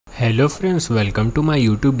Hello friends, welcome to my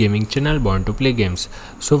YouTube gaming channel Born to Play Games.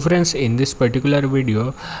 So friends, in this particular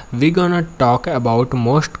video we gonna talk about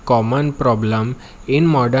most common problem in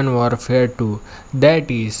Modern Warfare 2,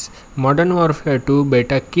 that is Modern Warfare 2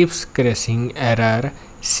 beta keeps crashing error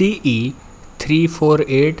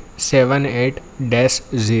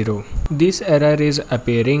CE-34878-0. This error is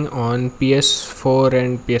appearing on PS4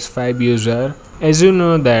 and PS5 user. As you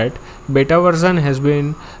know that beta version has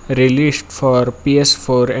been released for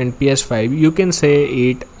PS4 and PS5, you can say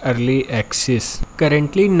it early access.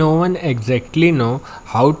 Currently no one exactly know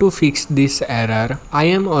how to fix this error. I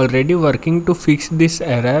am already working to fix this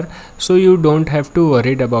error, so you don't have to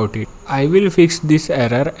worry about it. I will fix this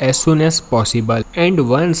error as soon as possible, and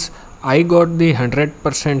once I got the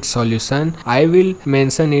 100% solution, I will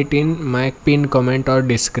mention it in my pinned comment or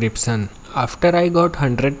description. After I got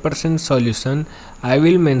 100% solution, I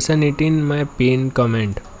will mention it in my pinned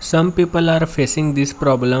comment. Some people are facing this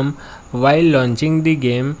problem while launching the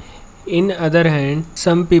game. In other hand,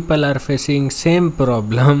 some people are facing same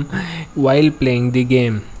problem while playing the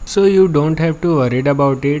game. So you don't have to worry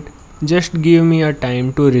about it. Just give me a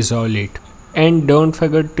time to resolve it. And don't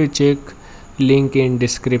forget to check link in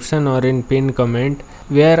description or in pinned comment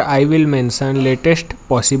where I will mention latest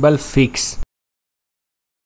possible fix.